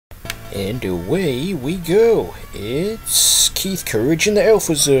And away we go. It's Keith Courage in the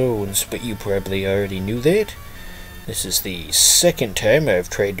Alpha Zones, but you probably already knew that. This is the second time I've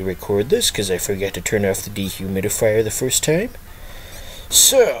tried to record this because I forgot to turn off the dehumidifier the first time.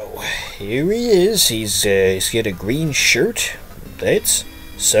 So, here he is. He's got a green shirt. That's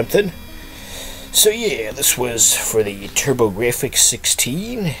something. So yeah, this was for the TurboGrafx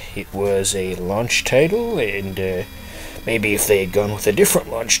 16. It was a launch title, and maybe if they had gone with a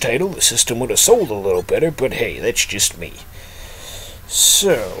different launch title, the system would have sold a little better, but hey, that's just me.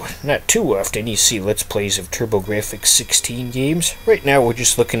 So, not too often you see Let's Plays of TurboGrafx 16 games. Right now we're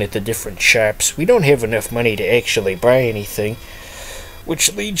just looking at the different shops. We don't have enough money to actually buy anything,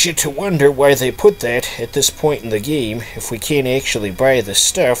 which leads you to wonder why they put that at this point in the game. If we can't actually buy the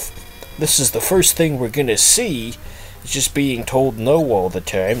stuff, this is the first thing we're gonna see, is just being told no all the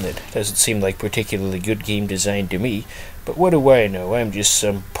time. That doesn't seem like particularly good game design to me, but what do I know? I'm just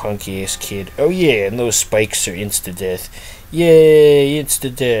some punk-ass kid. Oh yeah, and those spikes are insta-death. Yay,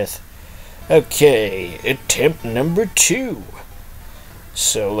 insta-death. Okay, attempt number 2.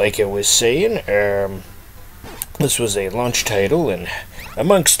 So, like I was saying, this was a launch title, and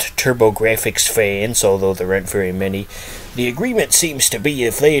amongst TurboGrafx fans, although there aren't very many, the agreement seems to be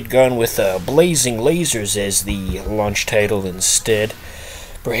if they had gone with Blazing Lasers as the launch title instead,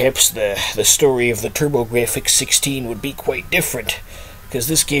 perhaps the story of the TurboGrafx 16 would be quite different, because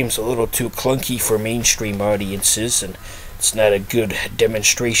this game's a little too clunky for mainstream audiences, and it's not a good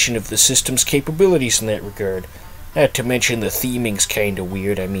demonstration of the system's capabilities in that regard. Not to mention the theming's kinda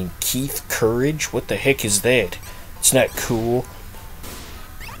weird. I mean, Keith Courage? What the heck is that? It's not cool.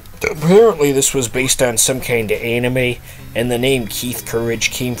 Apparently this was based on some kind of anime, and the name Keith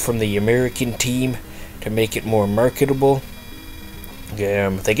Courage came from the American team to make it more marketable.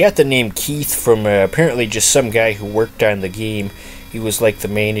 They got the name Keith from apparently just some guy who worked on the game. He was like the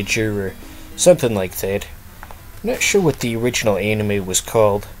manager or something like that. I'm not sure what the original anime was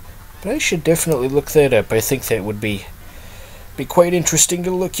called, but I should definitely look that up. I think that would be quite interesting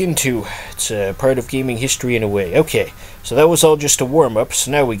to look into. It's a part of gaming history in a way. Okay, so that was all just a warm-up,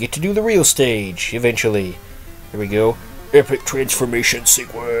 so now we get to do the real stage, eventually. Here we go. Epic transformation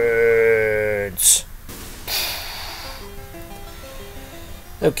sequence!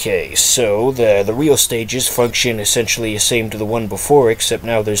 Okay, so the real stages function essentially the same to the one before, except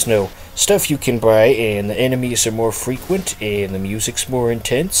now there's no stuff you can buy, and the enemies are more frequent, and the music's more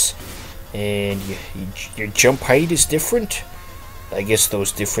intense, and your jump height is different. I guess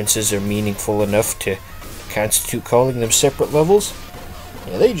those differences are meaningful enough to constitute calling them separate levels.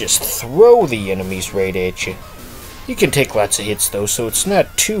 Yeah, they just throw the enemies right at you. You can take lots of hits though, so it's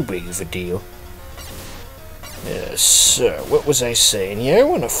not too big of a deal. So, what was I saying? Yeah, I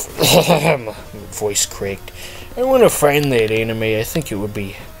want to... voice cracked. I want to find that anime. I think it would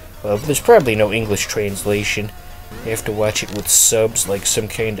be... Well, there's probably no English translation. You have to watch it with subs like some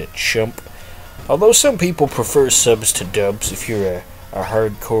kind of chump. Although some people prefer subs to dubs if you're a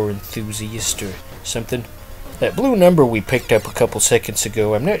hardcore enthusiast or something. That blue number we picked up a couple seconds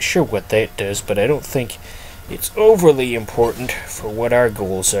ago, I'm not sure what that does, but I don't think it's overly important for what our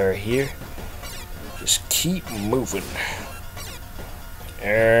goals are here. Just keep moving.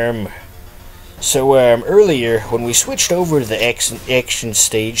 So earlier, when we switched over to the action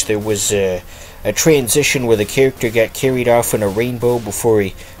stage, there was a transition where the character got carried off in a rainbow before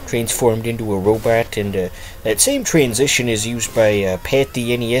he transformed into a robot, and that same transition is used by Pat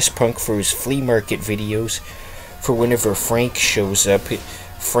the NES Punk for his flea market videos, for whenever Frank shows up.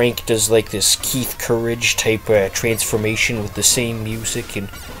 Frank does like this Keith Courage type transformation with the same music, and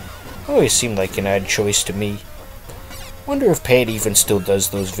always seemed like an odd choice to me. Wonder if Pat even still does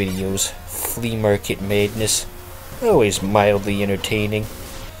those videos. Flea market madness. Always mildly entertaining.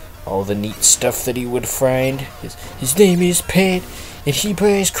 All the neat stuff that he would find. His name is Pat, and he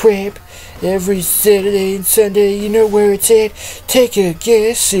buys crap every Saturday and Sunday. You know where it's at? Take a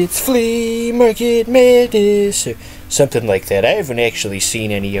guess, it's Flea Market Madness, or something like that. I haven't actually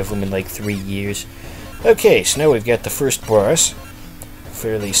seen any of them in like 3 years. Okay, so now we've got the first boss.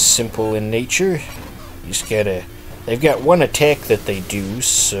 Fairly simple in nature. You just gotta... They've got one attack that they do,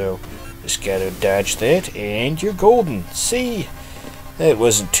 so just gotta dodge that, and you're golden. See? That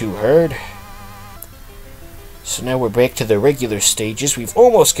wasn't too hard. So now we're back to the regular stages. We've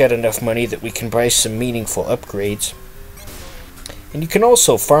almost got enough money that we can buy some meaningful upgrades. And you can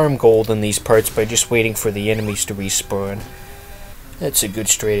also farm gold in these parts by just waiting for the enemies to respawn. That's a good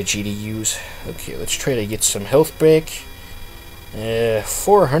strategy to use. Okay, let's try to get some health back.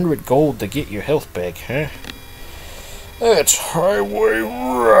 400 gold to get your health back, huh? That's highway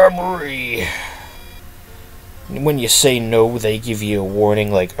robbery. When you say no, they give you a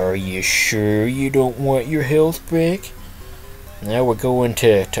warning like, are you sure you don't want your health back? Now we're going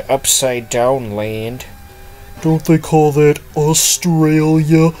to Upside Down Land. Don't they call that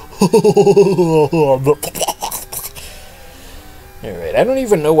Australia? Alright, I don't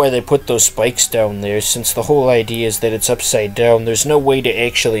even know why they put those spikes down there, since the whole idea is that it's upside down. There's no way to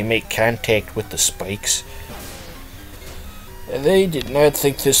actually make contact with the spikes. They did not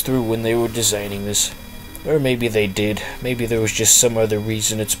think this through when they were designing this. Or maybe they did. Maybe there was just some other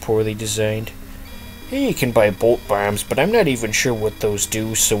reason it's poorly designed. Hey, you can buy bolt bombs, but I'm not even sure what those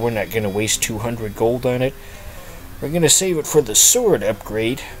do, so we're not going to waste 200 gold on it. We're going to save it for the sword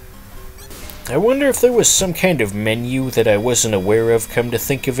upgrade. I wonder if there was some kind of menu that I wasn't aware of, come to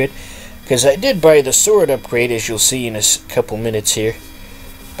think of it. Because I did buy the sword upgrade, as you'll see in a couple minutes here.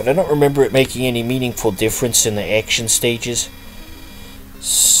 But I don't remember it making any meaningful difference in the action stages.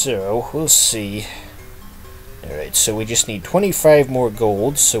 So, we'll see. Alright, so we just need 25 more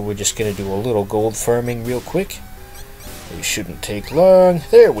gold, so we're just going to do a little gold farming real quick. It shouldn't take long.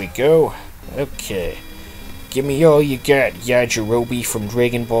 There we go. Okay. Give me all you got, Yajirobe from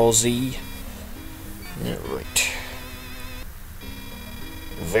Dragon Ball Z. Alright.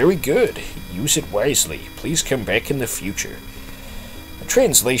 Very good. Use it wisely. Please come back in the future. The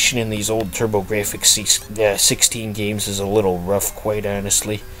translation in these old TurboGrafx 16 games is a little rough, quite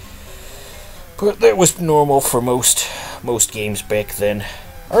honestly. But that was normal for most games back then.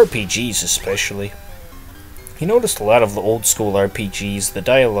 RPGs especially. You noticed a lot of the old school RPGs, the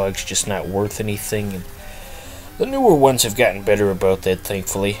dialogue's just not worth anything, and the newer ones have gotten better about that,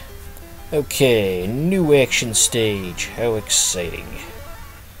 thankfully. Okay, new action stage. How exciting.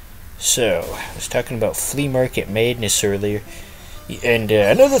 So, I was talking about Flea Market Madness earlier, and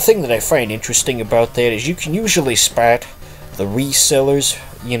another thing that I find interesting about that is you can usually spot the resellers,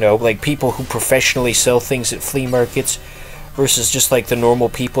 you know, like people who professionally sell things at flea markets, versus just like the normal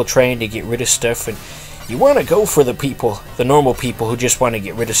people trying to get rid of stuff. And you want to go for the normal people who just want to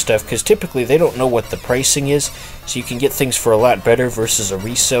get rid of stuff, because typically they don't know what the pricing is, so you can get things for a lot better versus a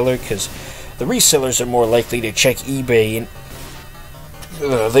reseller, because the resellers are more likely to check eBay and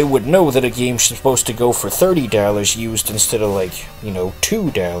they would know that a game's supposed to go for $30 used instead of, like, you know,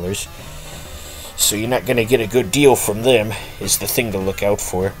 $2. So you're not going to get a good deal from them, is the thing to look out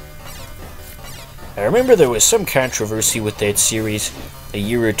for. I remember there was some controversy with that series a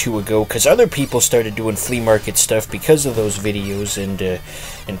year or two ago, because other people started doing flea market stuff because of those videos, and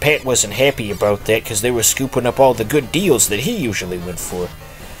Pat wasn't happy about that, because they were scooping up all the good deals that he usually went for.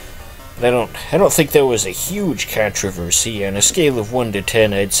 But I don't think there was a huge controversy. On a scale of 1 to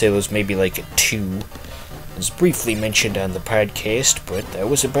 10, I'd say it was maybe like a 2. It was briefly mentioned on the podcast, but that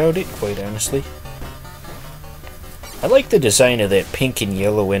was about it, quite honestly. I like the design of that pink and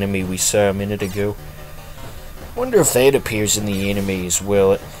yellow enemy we saw a minute ago. Wonder if that appears in the anime as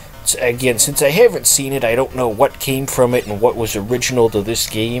well. Again, since I haven't seen it, I don't know what came from it and what was original to this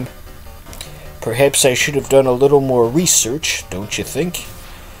game. Perhaps I should have done a little more research, don't you think?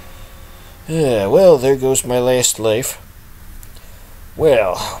 Well, there goes my last life.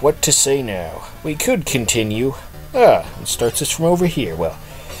 Well, what to say now? We could continue. It starts us from over here. Well,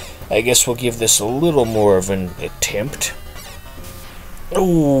 I guess we'll give this a little more of an attempt.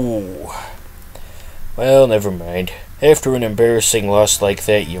 Ooh. Well, never mind. After an embarrassing loss like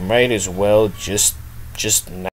that, you might as well just not